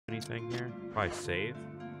anything here? Probably save.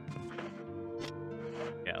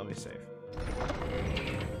 Yeah, let me save.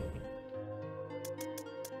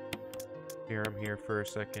 Here, I'm here for a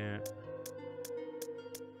second.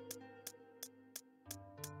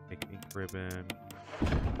 Take ink ribbon.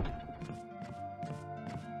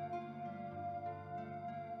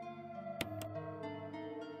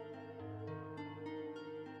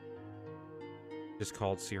 Just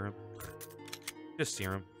called serum. Just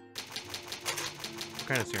serum. What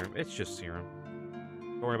kind of serum? It's just serum.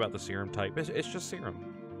 Don't worry about the serum type. It's just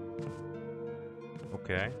serum.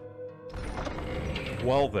 Okay.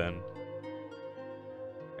 Well then.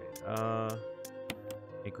 Okay,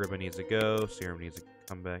 ink ribbon needs to go. Serum needs to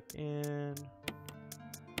come back in.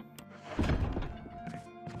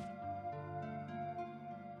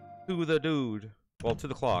 To the dude. Well, to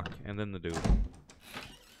the clock, and then the dude.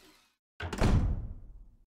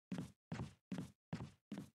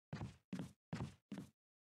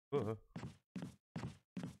 Uh.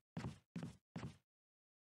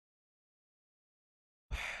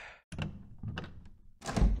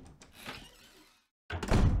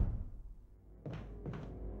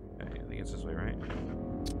 Okay, I think it's this way, right?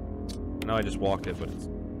 I know I just walked it, but it's...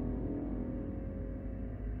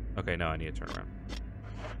 Okay, now I need to turn around.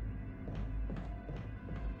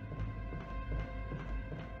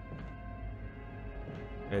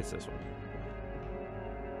 It's this one.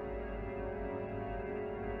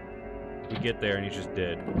 We get there and he's just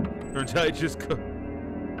dead. Turns out it's just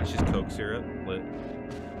Coke syrup lit.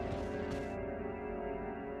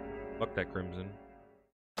 Fuck that crimson.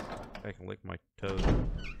 I can lick my toes.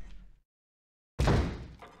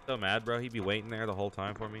 So mad, bro. He'd be waiting there the whole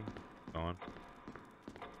time for me. Gone.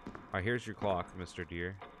 Alright, here's your clock, Mr.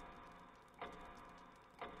 Deer.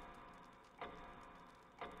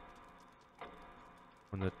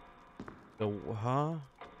 When huh?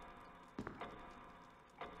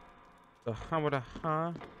 What a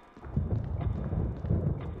huh?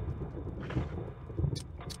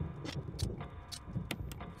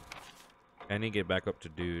 I need to get back up to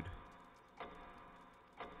dude.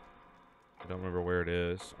 I don't remember where it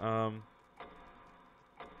is.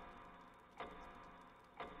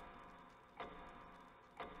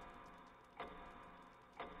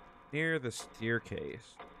 Near the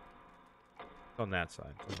staircase. It's on that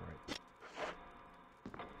side. It's on the right.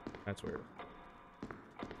 That's weird.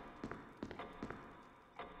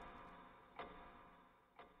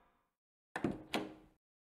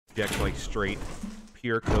 Jack's like straight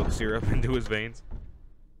pure Coke syrup into his veins.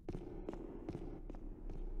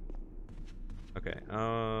 Okay,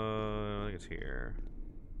 I think it's here.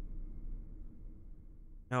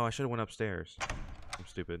 No, I should have went upstairs. I'm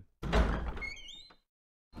stupid.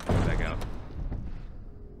 Back out.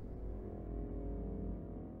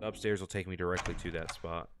 The upstairs will take me directly to that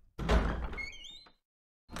spot.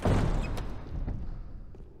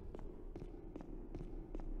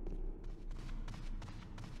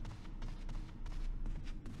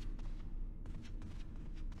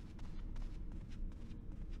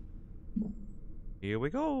 Here we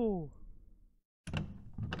go.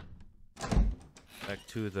 Back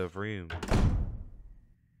to the room.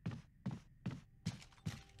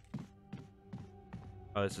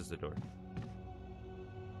 Oh, this is the door.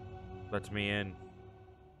 Lets me in.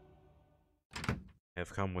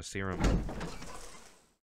 Have come with serum.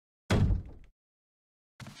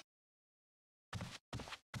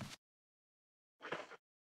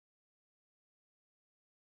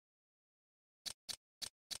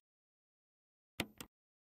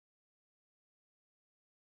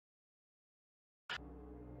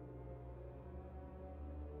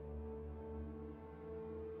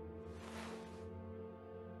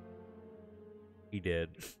 He did.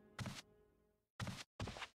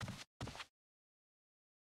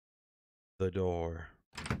 The door.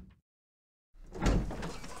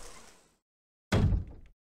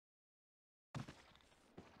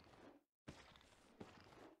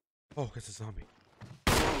 Oh, it's a zombie.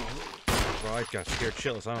 Bro, I got scared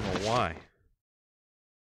shitless. I don't know why.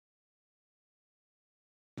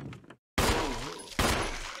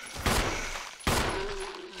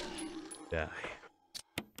 Die.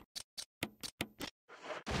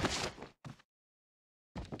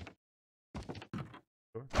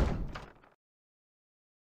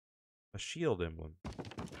 A shield emblem.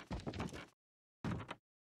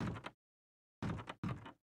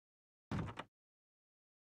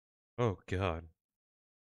 Oh god.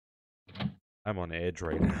 I'm on edge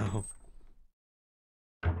right now.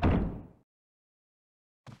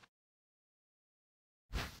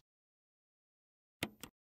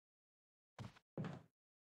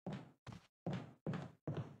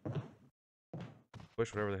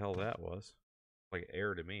 Wish whatever the hell that was. Like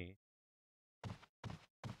air to me.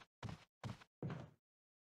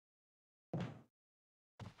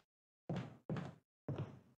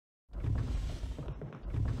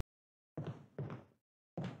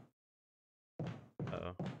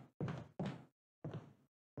 Uh-oh.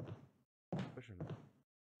 Pushing.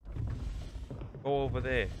 Go over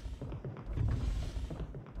there.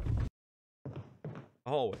 A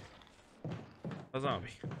hallway. A zombie.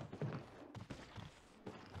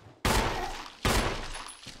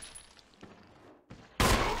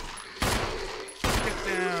 Get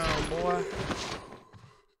down, boy.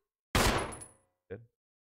 Good.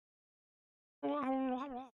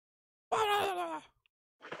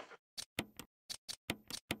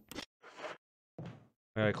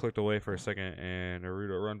 I clicked away for a second and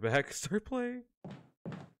Naruto run back, start playing.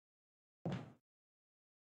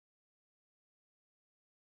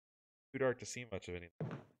 Too dark to see much of anything.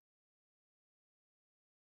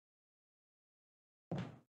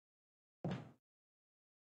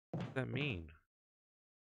 What does that mean?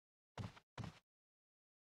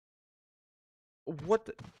 What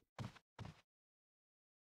the?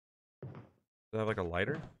 Does it have like a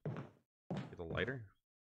lighter? Get a lighter?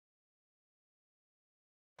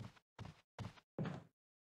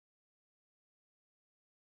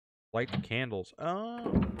 Light the candles.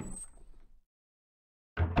 Oh.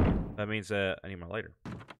 That means that I need my lighter.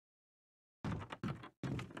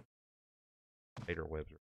 Lighter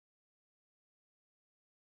webs.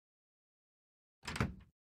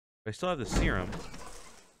 I still have the serum.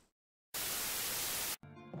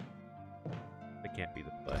 That can't be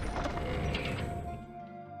the play.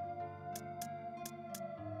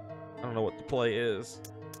 I don't know what the play is.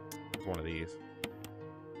 It's one of these.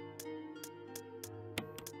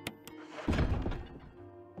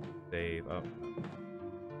 Save up.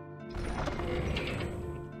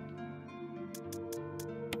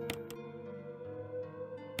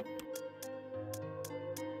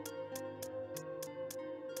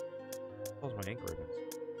 Where's my ink ribbons?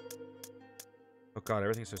 Oh god,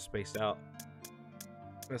 everything's so spaced out.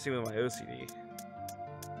 I'm gonna see with my OCD.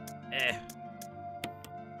 Eh.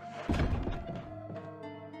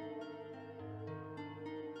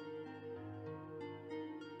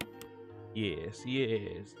 Yes,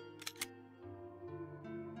 yes.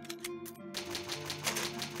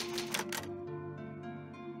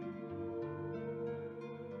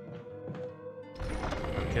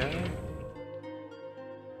 Okay.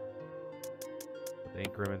 Put the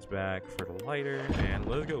ink ribbons back for the lighter, and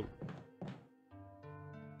let's go.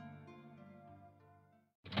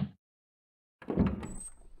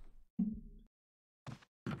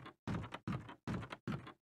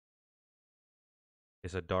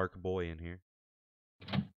 It's a dark boy in here.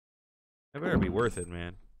 That better be worth it,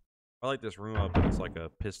 man. I light this room up and it's like a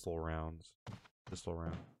pistol round.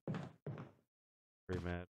 Pretty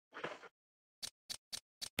mad.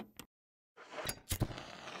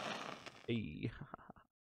 Hey.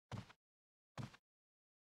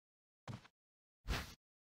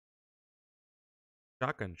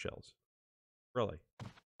 Shotgun shells. Really?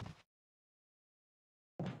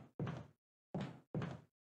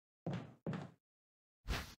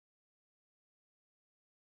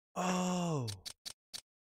 Oh.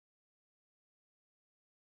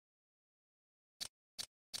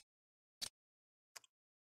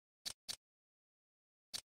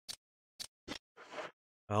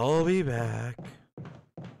 I'll be back.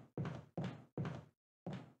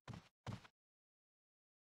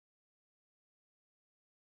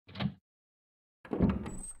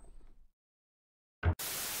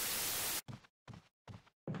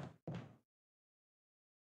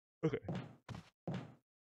 Okay.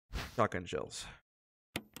 Shotgun shells.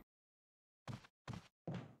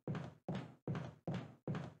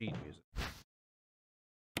 Beat music.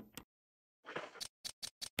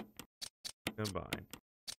 Combine.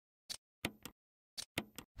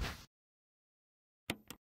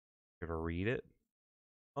 Ever read it?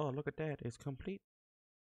 Oh, look at that. It's complete.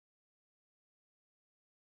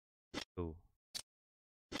 Ooh.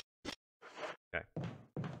 Okay.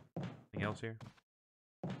 Anything else here?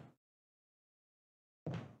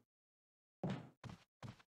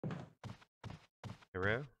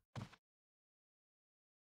 Hero?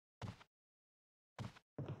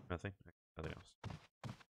 Nothing? Nothing else.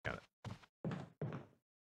 Got it.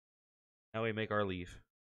 Now we make our leave.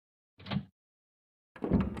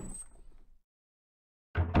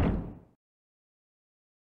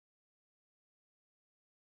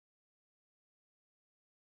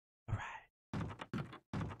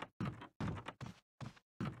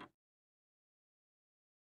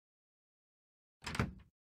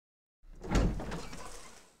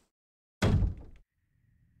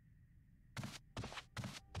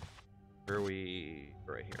 Where are we?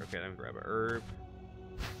 Right here. Okay, let me grab a herb.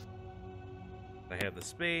 I have the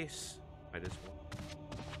space. I just.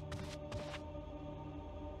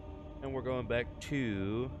 And we're going back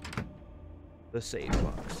to the save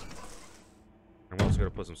box. And we're also going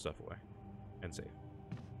to put some stuff away and save.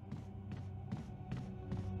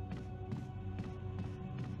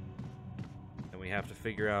 And we have to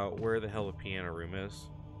figure out where the hell the piano room is.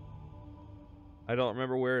 I don't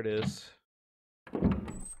remember where it is.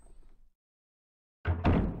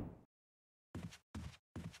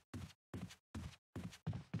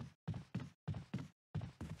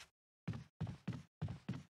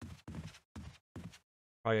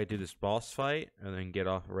 Probably gotta do this boss fight and then get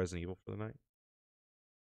off of Resident Evil for the night.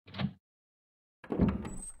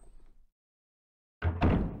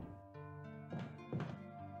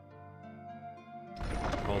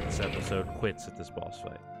 Call this episode quits at this boss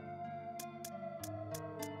fight.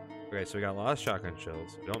 Okay, so we got a lot of shotgun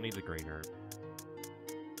shells. We don't need the green herb.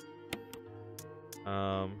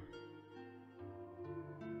 I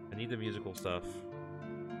need the musical stuff.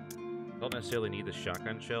 Don't necessarily need the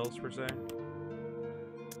shotgun shells per se.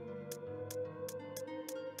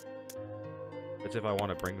 That's if I want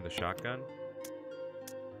to bring the shotgun.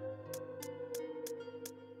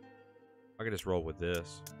 I could just roll with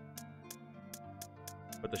this.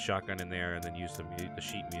 Put the shotgun in there and then use the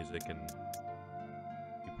sheet music and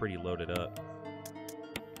be pretty loaded up.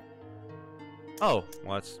 Oh,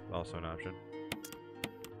 well that's also an option.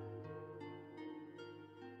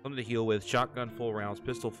 Something to heal with. Shotgun full rounds,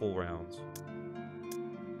 pistol full rounds.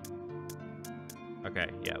 Okay,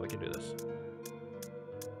 yeah, we can do this.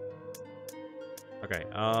 Okay,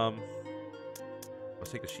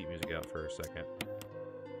 let's take the sheet music out for a second.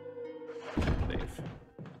 Save.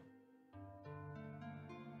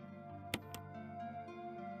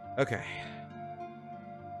 Okay.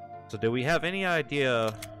 So do we have any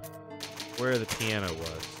idea where the piano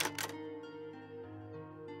was?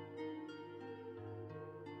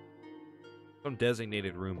 Some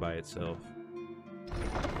designated room by itself.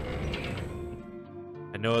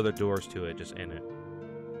 And no other doors to it, just in it.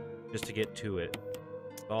 Just to get to it.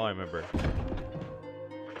 That's all I remember.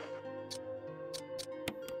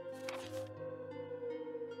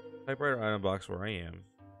 Typewriter item box where I am.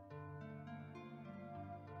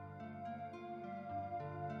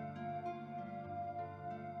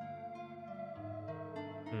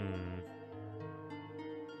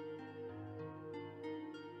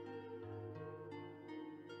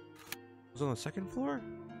 Was it on the second floor?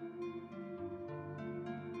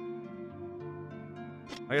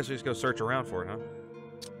 I guess we just go search around for it, huh?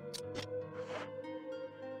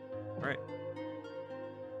 Alright.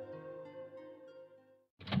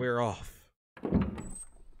 We're off.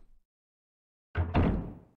 Okay,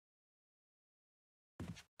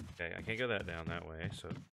 I can't go that down that way, so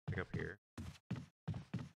pick up here.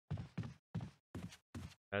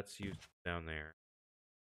 That's used down there.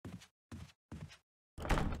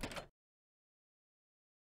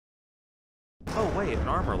 Oh wait, an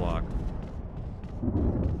armor lock.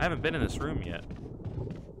 I haven't been in this room yet.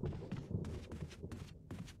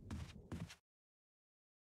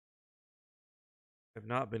 I've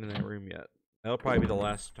not been in that room yet. That'll probably be the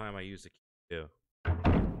last time I use the key too. I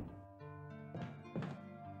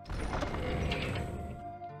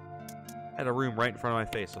had a room right in front of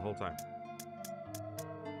my face the whole time.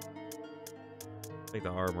 I think the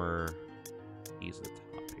armor keys at the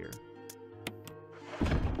top here.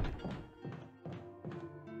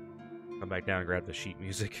 Come back down and grab the sheet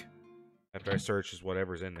music after I search is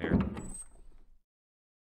whatever's in there.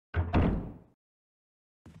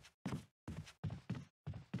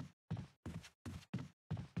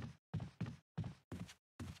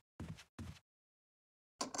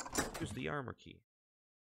 Use the armor key.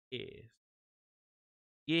 Yes.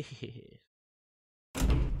 Yes.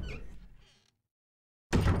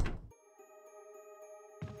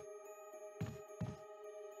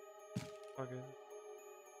 Okay.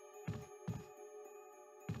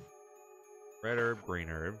 Red herb, green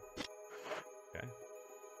herb. Okay.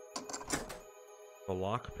 The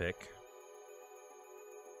lockpick.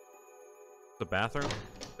 The bathroom? I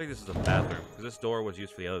think this is a bathroom, because this door was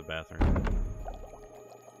used for the other bathroom.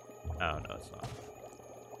 Oh, no, it's not.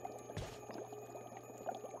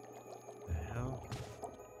 What the hell?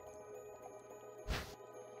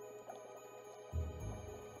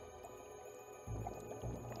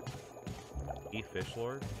 Fish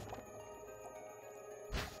Lord?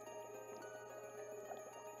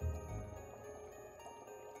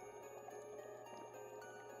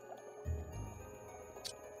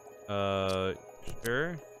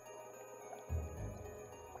 Sure.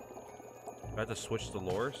 I have to switch the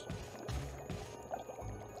lures.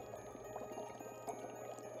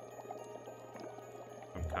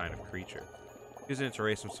 kind of creature. Using it to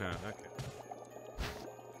raise some sound. Okay.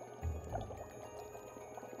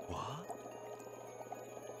 What?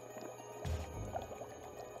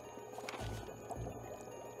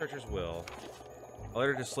 Searcher's will. A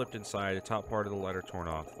letter just slipped inside. The top part of the letter torn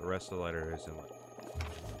off. The rest of the letter is inlet.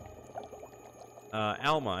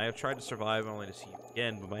 Alma, I have tried to survive only to see you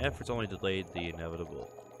again, but my efforts only delayed the inevitable.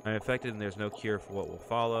 I'm infected and there's no cure for what will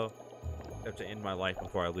follow, except to end my life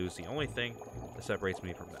before I lose the only thing that separates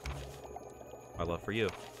me from them. My love for you.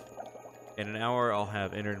 In an hour, I'll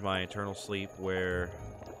have entered my eternal sleep where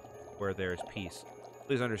there is peace.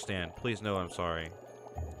 Please understand. Please know I'm sorry.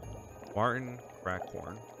 Martin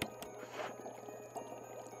Crackhorn.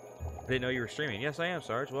 I didn't know you were streaming. Yes, I am,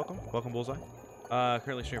 Sarge. Welcome. Welcome, Bullseye.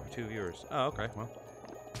 Currently streaming for 2 viewers. Oh, okay. Well.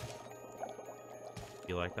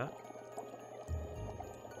 You like that?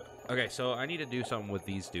 Okay, so I need to do something with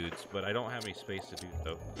these dudes, but I don't have any space to do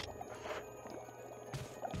so.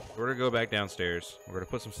 We're gonna go back downstairs. We're gonna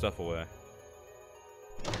put some stuff away.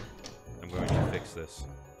 I'm going to fix this.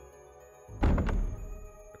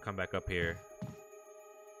 I'll come back up here.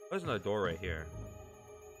 There's another door right here.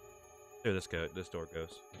 Here, this door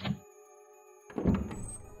goes.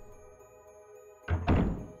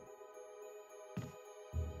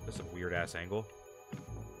 That's a weird ass angle.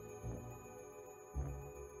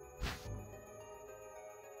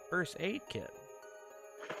 First aid kit.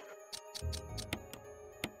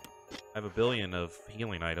 I have a billion of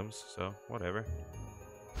healing items, so whatever.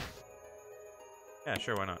 Yeah,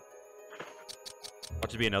 sure, why not?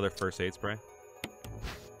 Watch it be another first aid spray. I feel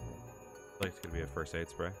like it's gonna be a first aid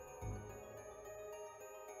spray.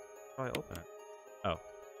 How do I open it? Oh.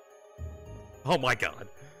 Oh my god.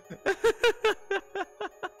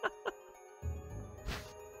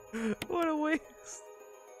 What a waste.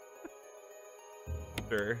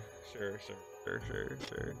 Sure,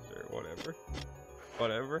 whatever.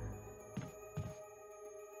 Whatever. I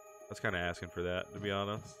was kind of asking for that, to be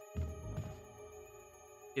honest.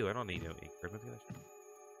 Ew, I don't need no ink ribbons.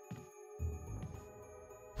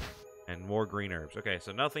 And more green herbs. Okay,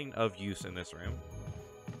 so nothing of use in this room.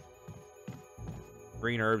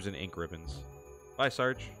 Green herbs and ink ribbons. Bye,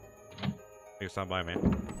 Sarge. Thanks for stopping by, man.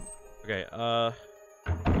 Okay,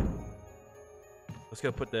 let's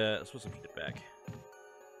put some shit back.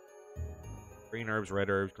 Green herbs, red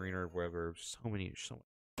herbs, green herb, web herbs.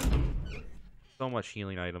 So much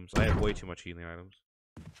healing items. I have way too much healing items.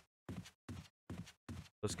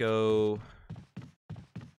 Let's go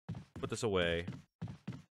put this away.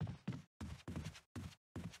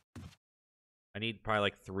 I need probably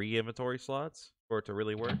like 3 inventory slots for it to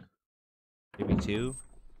really work. Maybe 2.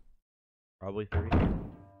 Probably 3.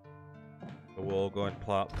 So we'll go and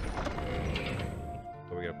plop.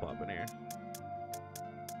 So we're gonna plop in here.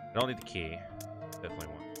 I don't need the key. Definitely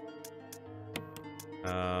one.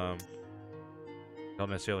 Don't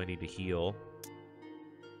necessarily need to heal.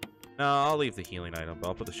 No, I'll leave the healing item, but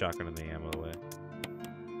I'll put the shotgun and the ammo away.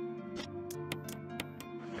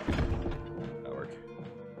 That'll work.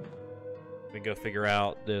 We can go figure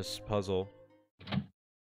out this puzzle.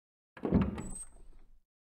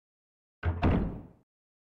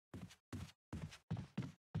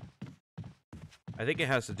 I think it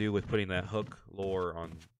has to do with putting that hook lure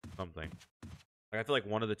on something. Like, I feel like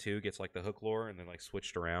one of the two gets like the hook lure and then like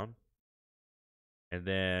switched around. And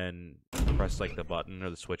then press like the button or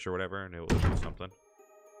the switch or whatever and it will do something.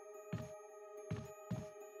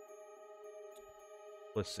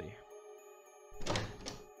 Let's see.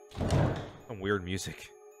 Some weird music.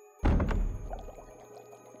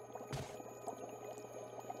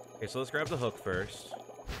 Okay, so let's grab the hook first.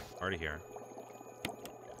 Already here.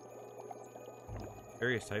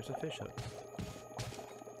 Various types of fish hooks.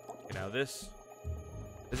 Okay, now this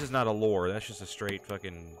is not a lure. That's just a straight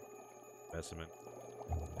fucking specimen.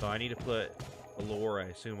 So I need to put a lure, I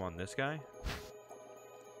assume, on this guy.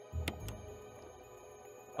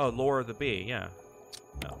 Oh, lure of the bee, yeah.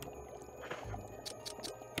 No.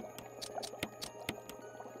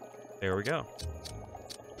 There we go.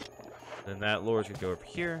 Then that lure's gonna go over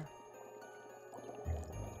here.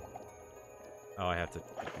 Oh, I have to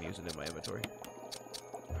use it in my inventory.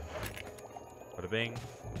 Bada bing.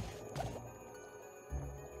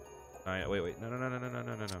 Alright, wait. No.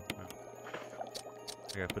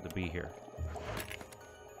 I gotta put the bee here.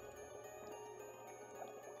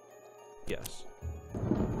 Yes.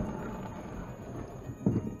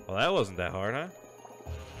 Well, that wasn't that hard, huh?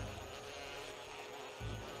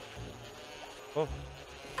 Oh.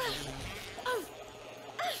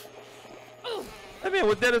 That man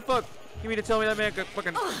was dead as fuck. You mean to tell me that man could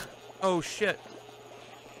fucking... Oh, shit.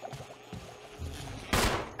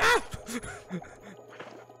 Ah!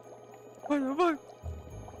 What the fuck?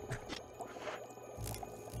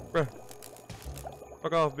 Bruh.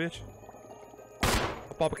 Fuck off, bitch.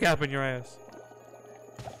 I'll pop a cap in your ass.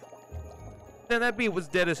 Man, that beat was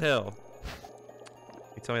dead as hell.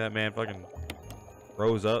 You tell me that man fucking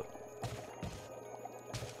rose up.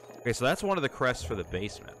 Okay, so that's one of the crests for the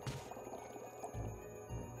basement.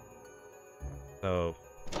 So,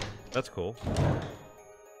 that's cool.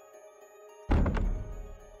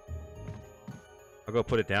 I'll go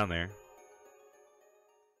put it down there.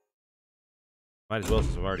 Might as well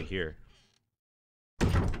since I'm already here.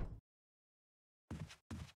 I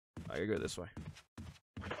gotta go this way.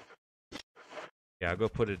 Yeah, I'll go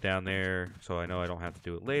put it down there so I know I don't have to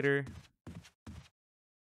do it later.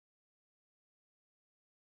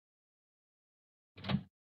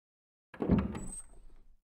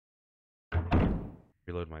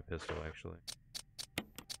 Reload my pistol, actually.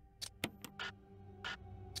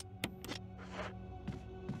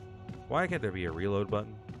 Why can't there be a reload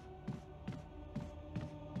button?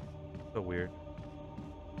 So weird.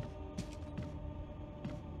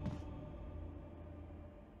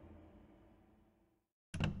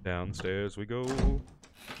 Downstairs we go.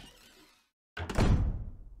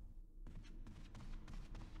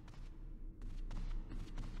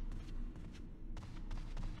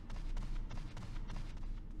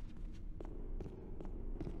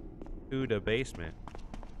 To the basement.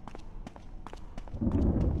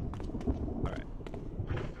 Alright.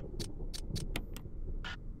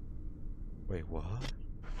 Wait, what?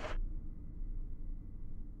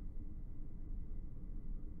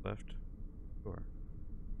 Left door.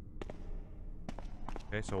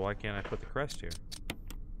 Okay, so why can't I put the crest here?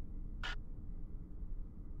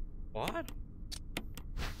 What?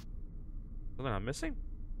 Something I'm missing?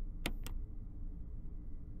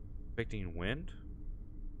 Expecting wind?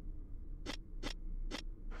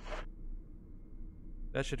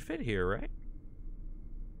 That should fit here, right?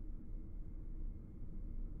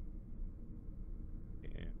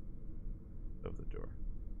 Yeah. Of the door.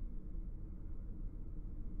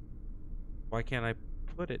 Why can't I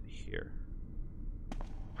put it here?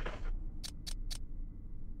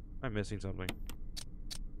 Am I missing something?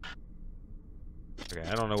 Okay,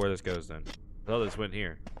 I don't know where this goes then. I thought this went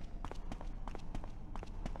here.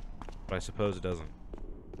 But I suppose it doesn't.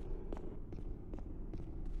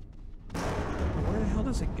 Where the hell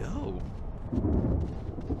does it go?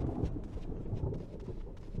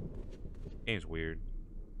 Game's weird.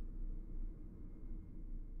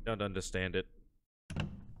 Don't understand it.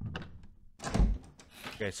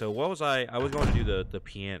 Okay, so what was I was going to do the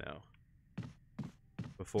piano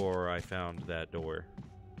before I found that door.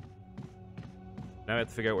 Now I have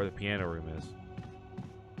to figure out where the piano room is.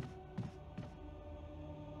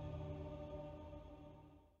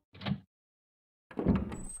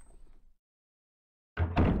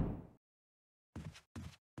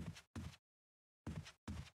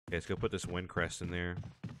 Okay, let's go put this wind crest in there.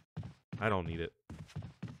 I don't need it.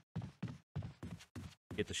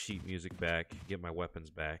 Get the sheet music back. Get my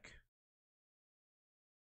weapons back.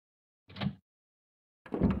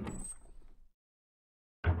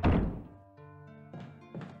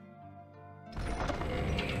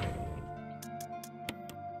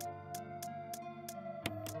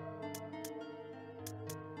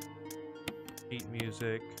 Sheet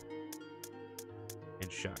music.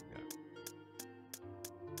 And shotgun.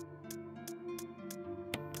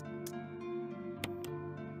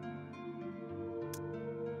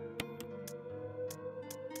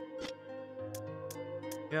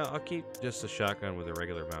 Yeah, I'll keep just a shotgun with a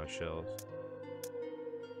regular amount of shells.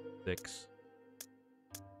 6.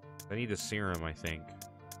 I need a serum, I think.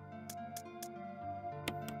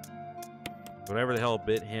 Whatever the hell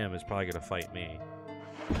bit him is probably gonna fight me.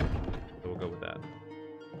 So we'll go with that.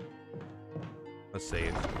 Let's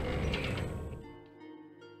save.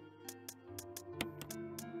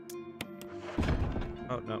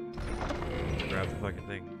 Oh, no. Grab the fucking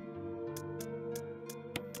thing.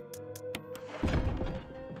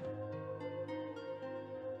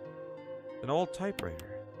 An old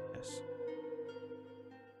typewriter. Yes.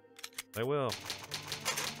 I will.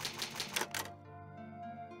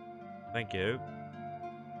 Thank you.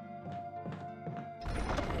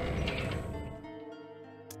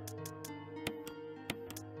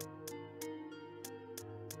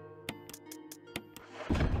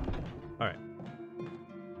 Alright.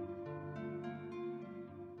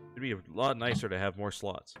 It'd be a lot nicer to have more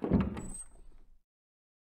slots.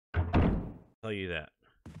 Tell you that.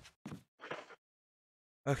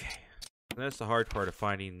 Okay. That's the hard part of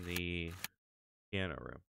finding the piano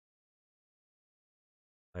room.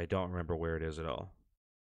 I don't remember where it is at all.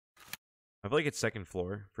 I feel like it's second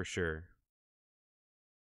floor, for sure.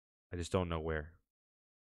 I just don't know where.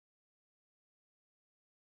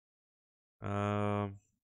 In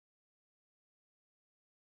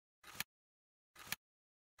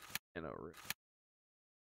a room.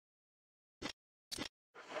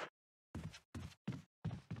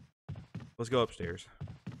 Let's go upstairs.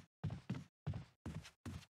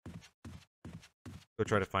 Go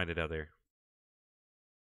try to find it out there.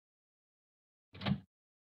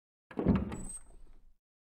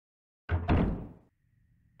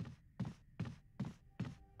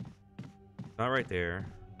 Not right there.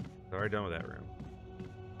 Already done with that room.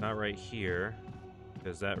 Not right here,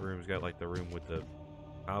 because that room's got like the room with the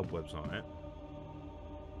cobwebs on it.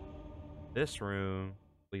 This room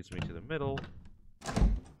leads me to the middle.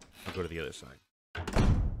 I'll go to the other side.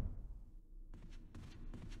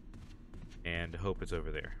 And hope it's over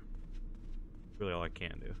there. Really all I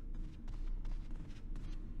can do.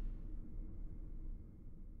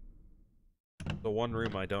 The one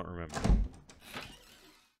room I don't remember.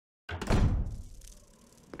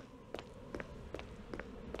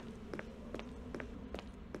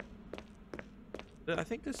 I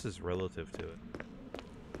think this is relative to it.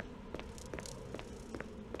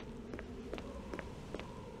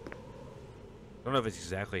 I don't know if it's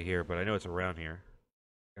exactly here, but I know it's around here.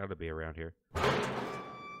 Gotta be around here.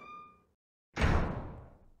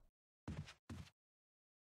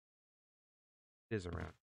 It is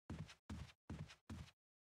around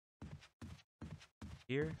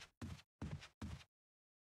here.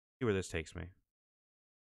 See where this takes me.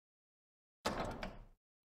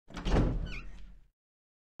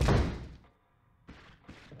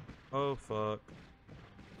 Oh, fuck.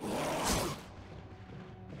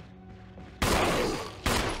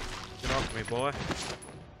 Get off me, boy.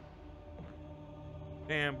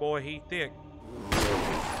 Damn, boy, he thick.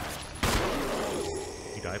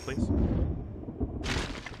 You die, please?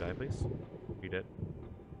 You die, please? You dead?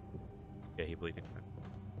 Yeah, he bleeding.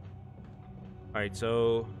 Alright,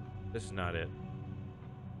 so... this is not it.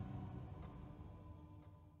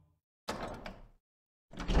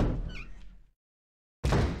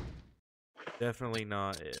 Definitely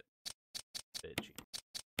not it. Bitchy.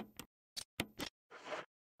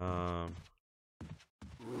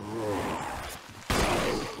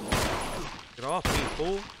 Get off me,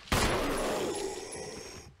 fool!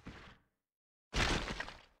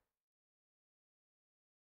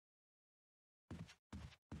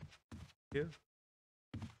 You?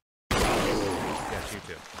 Yes, you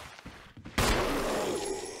too.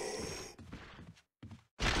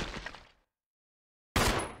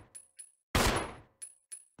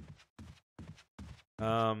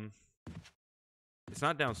 It's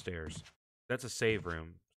not downstairs. That's a save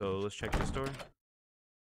room. So let's check this door.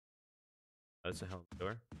 That's a hell of a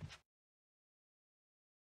door.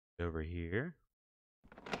 Over here.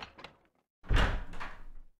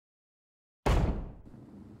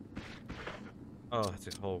 Oh, that's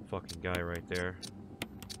a whole fucking guy right there.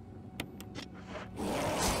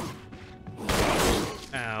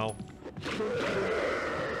 Ow.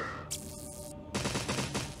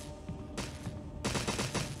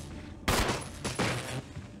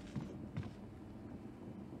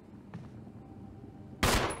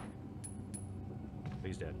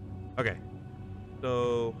 He's dead. Okay.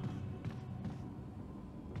 So...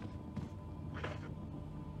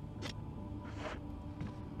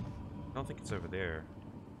 I don't think it's over there.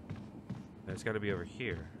 It's got to be over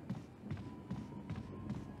here.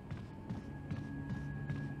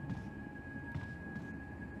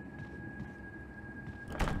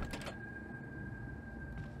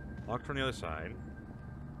 Locked from the other side.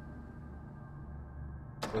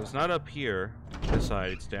 So it's not up here. This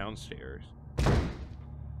side, it's downstairs.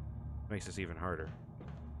 Makes this even harder.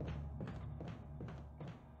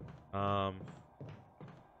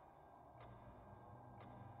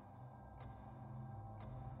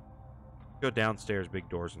 Go downstairs, big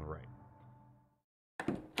doors on the right.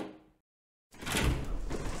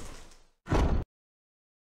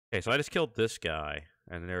 Okay, so I just killed this guy,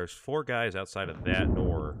 and there's 4 guys outside of that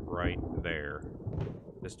door right there.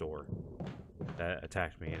 This door. That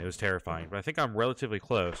attacked me, and it was terrifying. But I think I'm relatively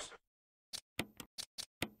close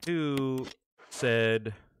to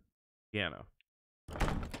said piano.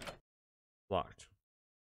 Locked.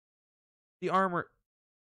 The armor.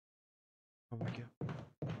 Oh my god.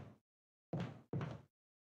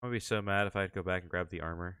 I'm gonna be so mad if I had to go back and grab the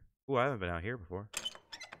armor. Ooh, I haven't been out here before.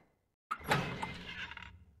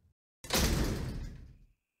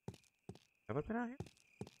 Have I been out here?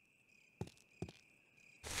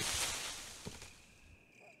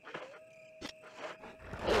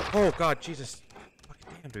 Oh god, Jesus. Fucking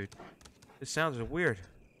damn, dude. This sounds weird.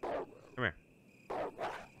 Come here.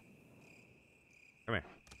 Come here.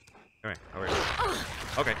 Come here. Over here.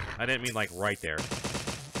 Okay, I didn't mean like right there.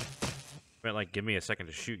 meant like give me a second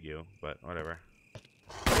to shoot you, but whatever.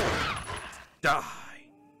 Die!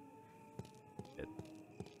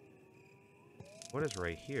 What is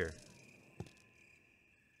right here?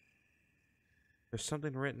 There's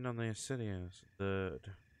something written on the insidious. The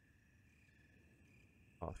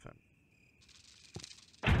coffin.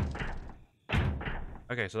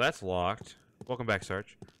 Okay, so that's locked. Welcome back,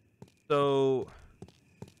 Sarge. So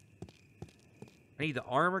I need the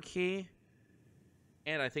armor key,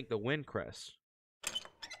 and I think the wind crest.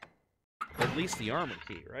 At least the armor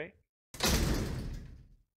key, right?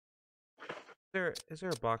 Is there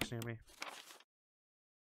a box near me?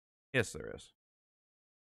 Yes, there is.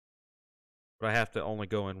 But I have to only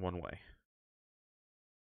go in one way.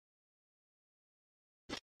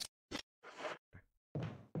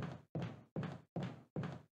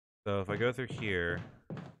 So if I go through here,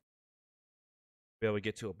 I'll be able to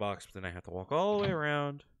get to a box, but then I have to walk all the way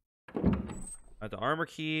around. I have the armor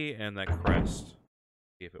key and that crest.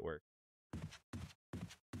 See if it works.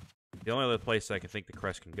 The only other place I can think the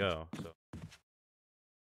crest can go, so.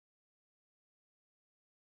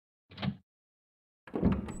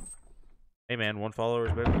 Hey man, one follower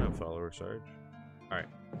is better than no follower, Sarge. Alright.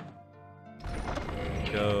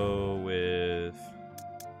 Go with...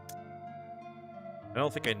 I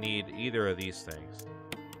don't think I need either of these things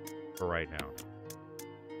for right now.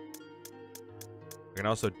 I can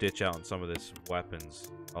also ditch out on some of this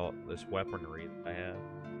weapons, all this weaponry that I have.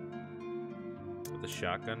 Put the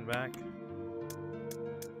shotgun back.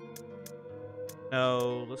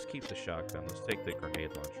 No, let's keep the shotgun. Let's take the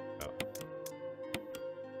grenade launcher out.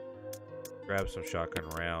 Grab some shotgun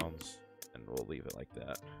rounds, and we'll leave it like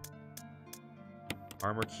that.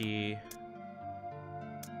 Armor key.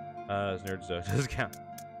 As Nerd Zone does count.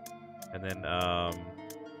 And then,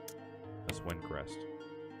 this wind crest.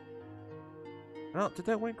 Oh, did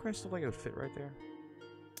that wind crest look like it would fit right there?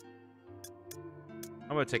 I'm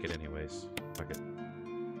gonna take it anyways. Fuck it.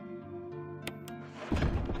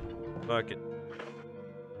 Fuck it.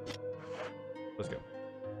 Let's go.